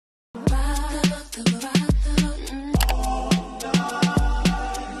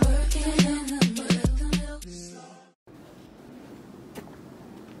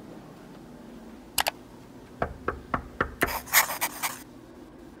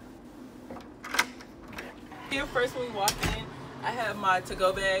Here first when we walk in, I have my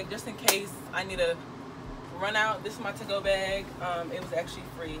to-go bag just in case I need to run out. This is my to-go bag. It was actually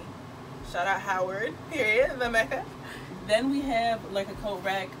free. Shout out Howard, period, the Mecca. Then we have like a coat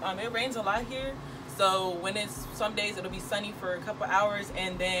rack. It rains a lot here, so when it's some days it'll be sunny for a couple hours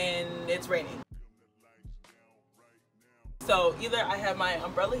and then it's raining. So either I have my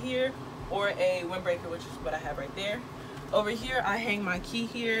umbrella here or a windbreaker, which is what I have right there. Over here I hang my key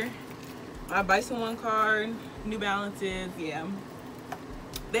here, my Bison One card, New Balances. Yeah,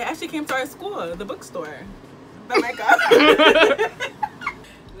 they actually came to our school, the bookstore. Oh my god.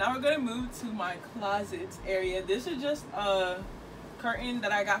 Now we're gonna move to my closets area. This is just a curtain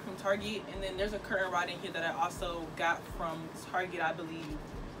that I got from Target, and then there's a curtain rod in here that I also got from Target, I believe.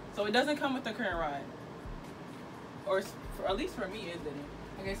 So it doesn't come with the curtain rod, or at least for me it didn't.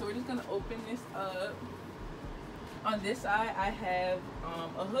 Okay, so we're just gonna open this up. On this side I have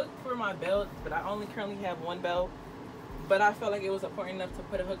a hook for my belt, but I only currently have one belt, but I felt like it was important enough to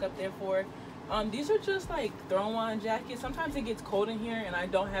put a hook up there for. These are just like throw-on jackets. Sometimes it gets cold in here and I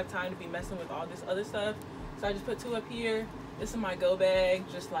don't have time to be messing with all this other stuff, so I just put two up here. This is my go bag,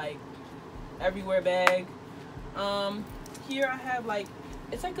 just like everywhere bag. Here I have like,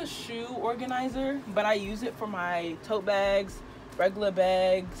 it's like a shoe organizer, but I use it for my tote bags, regular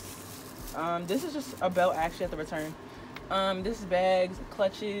bags. This is just a belt actually at the return. This is bags,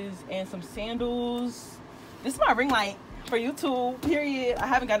 clutches, and some sandals. This is my ring light for YouTube, period. I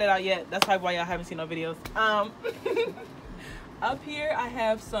haven't got it out yet. That's probably why y'all haven't seen no videos. Up here I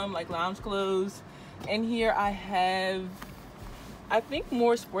have some like lounge clothes. In here I have, I think,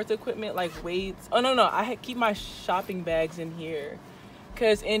 more sports equipment like weights. Oh no, I keep my shopping bags in here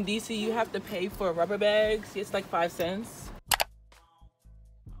because in DC you have to pay for rubber bags. It's like 5 cents.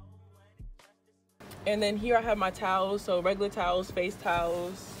 And then here I have my towels, so regular towels, face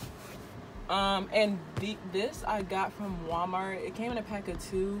towels. And this I got from Walmart. It came in a pack of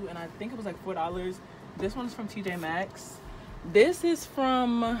 2 and I think it was like $4. This one's from TJ Maxx. This is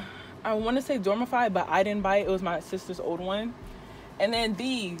from, I want to say Dormify, but I didn't buy it. It was my sister's old one. And then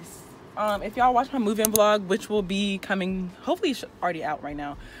these, if y'all watch my move-in vlog, which will be coming, hopefully it's already out right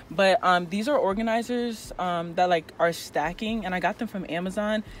now, but these are organizers that like are stacking, and I got them from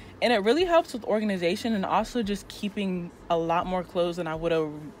Amazon. And it really helps with organization and also just keeping a lot more clothes than I would have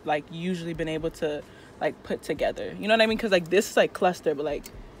like usually been able to like put together. You know what I mean? Because like this is like cluster, but like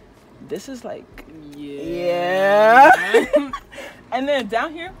this is like, yeah. And then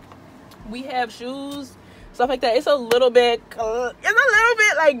down here we have shoes, stuff like that. It's a little bit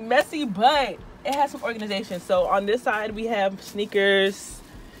like messy, but it has some organization. So on this side we have sneakers,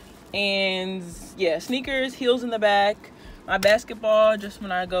 and yeah, sneakers, heels in the back. My basketball, just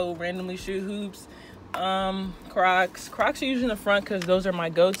when I go randomly shoot hoops. Crocs are usually in the front because those are my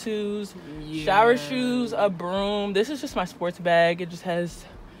go-tos. Yeah. Shower shoes, a broom. This is just my sports bag. It just has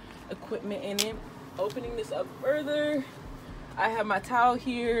equipment in it. Opening this up further, I have my towel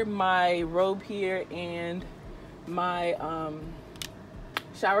here, my robe here, and my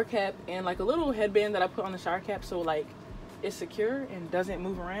shower cap, and like a little headband that I put on the shower cap so like it's secure and doesn't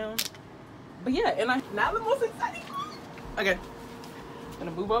move around. But yeah, and not the most exciting part. Okay, I'm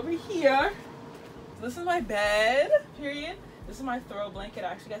gonna move over here. So this is my bed, period. This is my throw blanket. I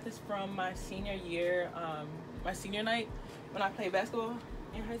actually got this from my senior year, my senior night when I played basketball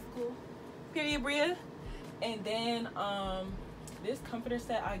in high school, period, Bria. And then this comforter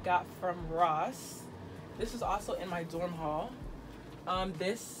set I got from Ross. This is also in my dorm hall.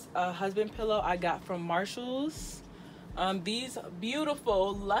 This husband pillow I got from Marshall's. These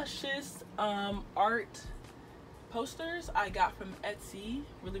beautiful, luscious art posters I got from Etsy.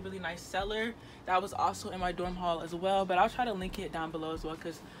 Really nice seller. That was also in my dorm hall as well, but I'll try to link it down below as well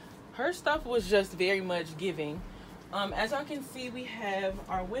because her stuff was just very much giving. As y'all can see, we have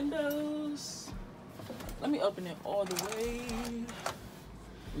our windows. Let me open it all the way.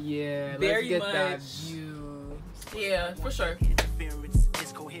 Yeah, very let's get much that view. Yeah, for sure.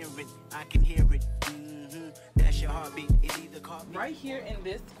 It's coherent. I can hear it. That's your heartbeat. It either caught me. Right here in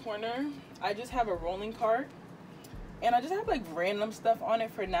this corner, I just have a rolling cart. And I just have like random stuff on it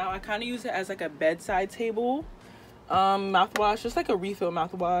for now. I kind of use it as like a bedside table. Mouthwash, just like a refill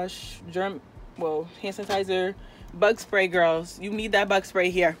mouthwash. Hand sanitizer. Bug spray, girls. You need that bug spray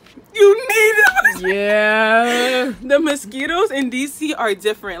here. You need it. Yeah. The mosquitoes in DC are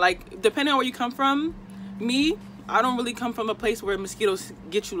different. Like, depending on where you come from. Me, I don't really come from a place where mosquitoes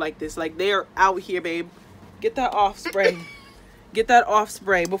get you like this. Like, they are out here, babe. Get that off spray. Get that off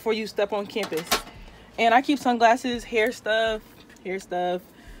spray before you step on campus. And I keep sunglasses, hair stuff,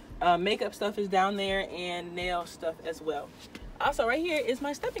 makeup stuff is down there, and nail stuff as well. Also, right here is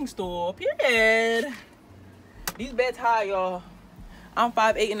my stepping stool, period. These beds high, y'all. I'm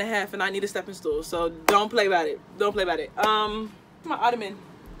 5'8.5" and I need a stepping stool, so don't play about it. Don't play about it. My ottoman.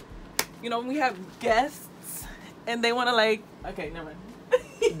 You know, when we have guests and they want to like, okay, never mind.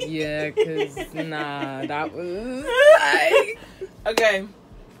 Yeah, cause nah, that was like, okay.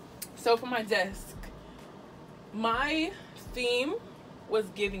 So for my desk, my theme was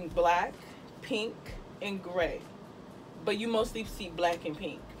giving black, pink, and gray, but you mostly see black and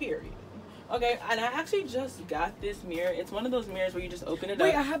pink. Period. Okay, and I actually just got this mirror. It's one of those mirrors where you just open it up.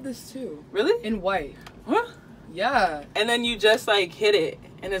 Wait, I have this too. Really? In white. Huh? Yeah. And then you just like hit it,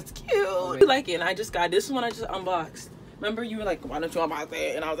 and it's cute. I like it. And I just got this one. I just unboxed. Remember, you were like, "Why don't you unbox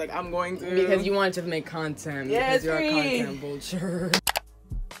it?" And I was like, "I'm going to." Because you wanted to make content. Yeah, because you're free. a content vulture.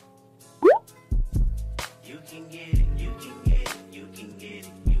 You can get it, you can get it, you can get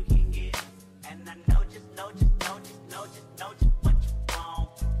it, you can get it. And I know just what you want.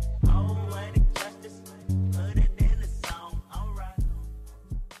 Oh, what a justice, put it in the song, alright.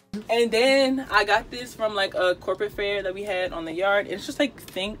 And then I got this from like a corporate fair that we had on the yard. It's just like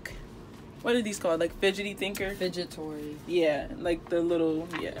what are these called? Like fidgety thinker? Fidget toys. Yeah, like the little,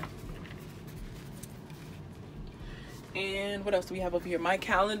 yeah. And what else do we have over here? My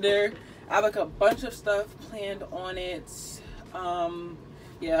calendar. I have like a bunch of stuff planned on it.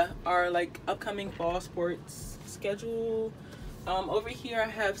 Yeah, our like upcoming fall sports schedule. Over here I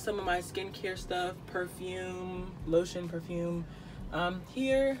have some of my skincare stuff, perfume, lotion, perfume.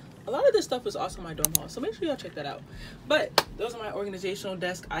 Here, a lot of this stuff was also my dorm hall, so make sure y'all check that out. But those are my organizational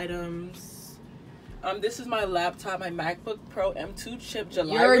desk items. This is my laptop, my MacBook Pro M2 chip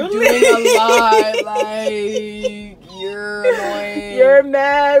July You're release. doing a lot. Like, you're annoying. You're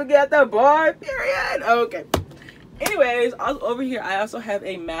mad. We got the bar, period. Okay. Anyways, over here I also have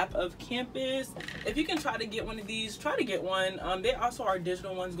a map of campus. If you can try to get one of these, try to get one. There also are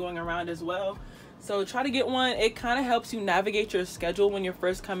digital ones going around as well. So try to get one. It kind of helps you navigate your schedule when you're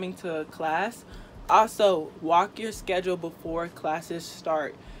first coming to class. Also, walk your schedule before classes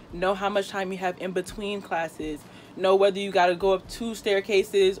start. Know how much time you have in between classes. Know whether you got to go up 2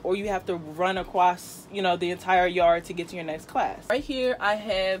 staircases or you have to run across, you know, the entire yard to get to your next class. Right here, I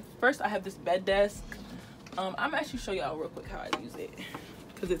have this bed desk. I'm actually show y'all real quick how I use it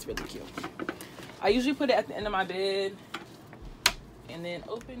because it's really cute. I usually put it at the end of my bed and then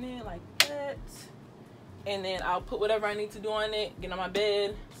open it like that. And then I'll put whatever I need to do on it, get on my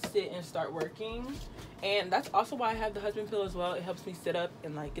bed, sit and start working. And that's also why I have the husband pill as well. It helps me sit up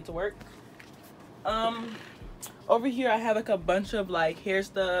and like get to work. Over here I have like a bunch of like hair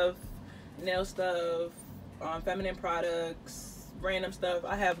stuff, nail stuff, feminine products, random stuff.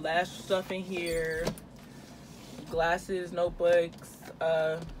 I have lash stuff in here, glasses, notebooks,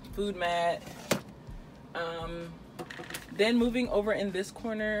 food mat. Then moving over in this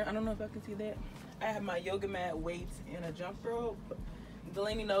corner, I don't know if I can see that. I have my yoga mat, weights, and a jump rope.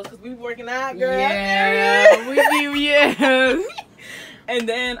 Delaney knows because we be working out, girl. Yeah, we do, yeah. And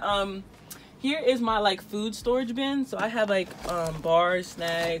then here is my like food storage bin. So I have like bars,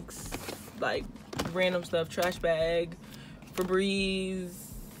 snacks, like random stuff, trash bag, Febreze,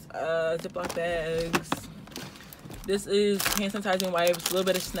 Ziploc bags. This is hand sanitizing wipes, a little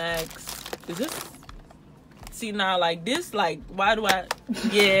bit of snacks. Is this? See now, like this, like why do I?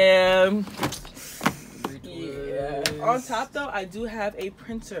 Yeah. Yeah. On top though, I do have a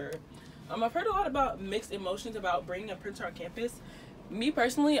printer. I've heard a lot about mixed emotions about bringing a printer on campus. Me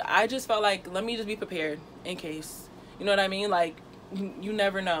personally, I just felt like let me just be prepared in case. You know what I mean? Like you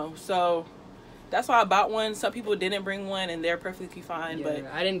never know. So that's why I bought one. Some people didn't bring one and they're perfectly fine. Yeah, but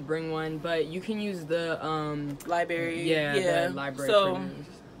I didn't bring one, but you can use the library. Yeah, the library so printers.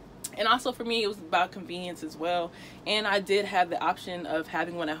 And also for me, it was about convenience as well. And I did have the option of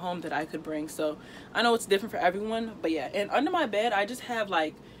having one at home that I could bring. So I know it's different for everyone, but yeah. And under my bed, I just have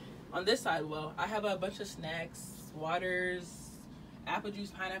like, on this side, well, I have a bunch of snacks, waters, apple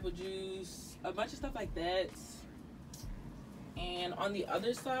juice, pineapple juice, a bunch of stuff like that. And on the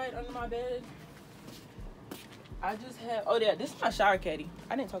other side, under my bed, I just have, oh yeah, this is my shower caddy.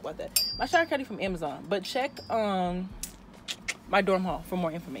 I didn't talk about that. My shower caddy from Amazon. But check my dorm hall for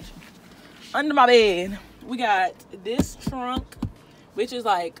more information. Under my bed, we got this trunk, which is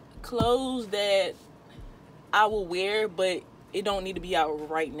like clothes that I will wear, but it don't need to be out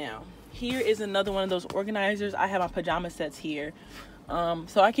right now. Here is another one of those organizers. I have my pajama sets here.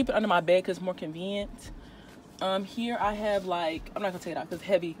 So I keep it under my bed because it's more convenient. Here I have like, I'm not gonna take it out because it's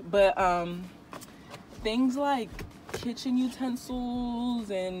heavy, but things like kitchen utensils,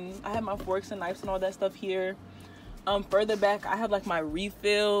 and I have my forks and knives and all that stuff here. Further back, I have like my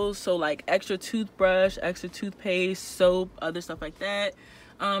refills, so like extra toothbrush, extra toothpaste, soap, other stuff like that.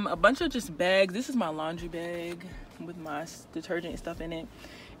 A bunch of just bags. This is my laundry bag with my detergent and stuff in it.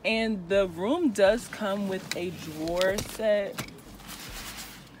 And the room does come with a drawer set.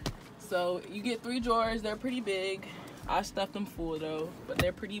 So you get 3 drawers. They're pretty big. I stuffed them full though, but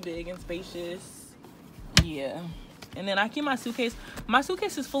they're pretty big and spacious. Yeah. And then I keep my suitcase. My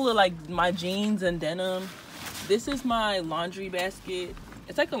suitcase is full of like my jeans and denim. This is my laundry basket.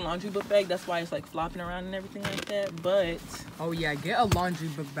 It's like a laundry book bag. That's why it's like flopping around and everything like that. But oh yeah, get a laundry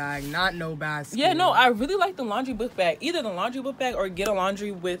book bag, not no basket. yeah, no, I really like the laundry book bag. Either the laundry book bag or get a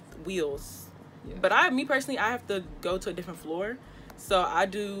laundry with wheels. Yeah. But me personally, I have to go to a different floor, so I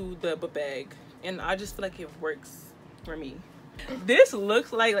do the book bag, and I just feel like it works for me. This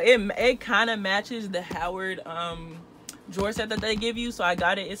looks like it kind of matches the Howard drawer set that they give you, so I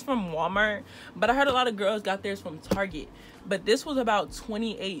got it. It's from Walmart, but I heard a lot of girls got theirs from Target. But this was about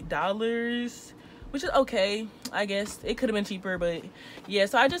 $28, which is okay, I guess. It could have been cheaper, but yeah.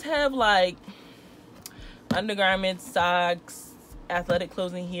 So I just have like undergarments, socks, athletic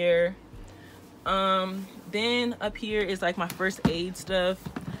clothes in here. Then up here is like my first aid stuff.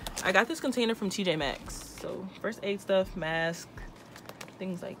 I got this container from TJ Maxx. So first aid stuff, mask,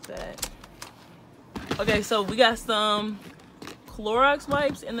 things like that. Okay, so we got some Clorox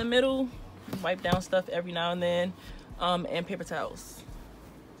wipes in the middle. Wipe down stuff every now and then. And paper towels.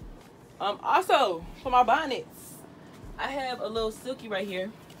 Also, for my bonnets, I have a little silky right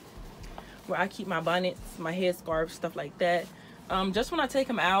here where I keep my bonnets, my headscarves, stuff like that. Just when I take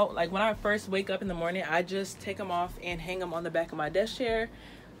them out, like when I first wake up in the morning, I just take them off and hang them on the back of my desk chair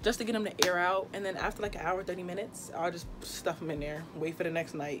just to get them to air out. And then after like an hour, 30 minutes, I'll just stuff them in there, wait for the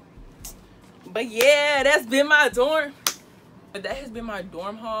next night. But yeah, that's been my dorm. But that has been my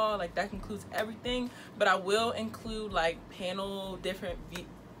dorm haul. Like that concludes everything, but I will include like panel different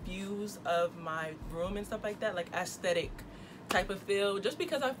views of my room and stuff like that, like aesthetic type of feel, just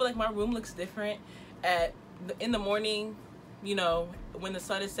because I feel like my room looks different in the morning, you know, when the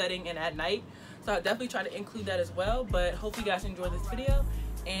sun is setting, and at night. So I'll definitely try to include that as well. But hope you guys enjoyed this video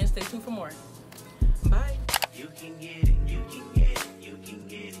and stay tuned for more. Bye. You can get it, you can get it, you can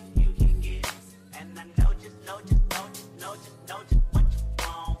get it, you can get it. And I know just what you want.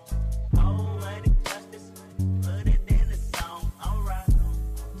 Oh, what a justice. Put it in the song, alright.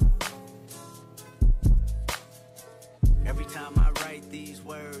 Every time I write these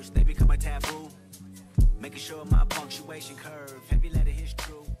words, they become a taboo. Making sure my punctuation curve, heavy letter hits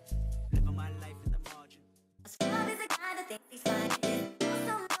true. Living my life in the margin. Love is a guy that thinks he's fine.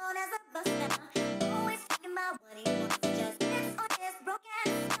 Also known as a buster. Always thinking about what he wants.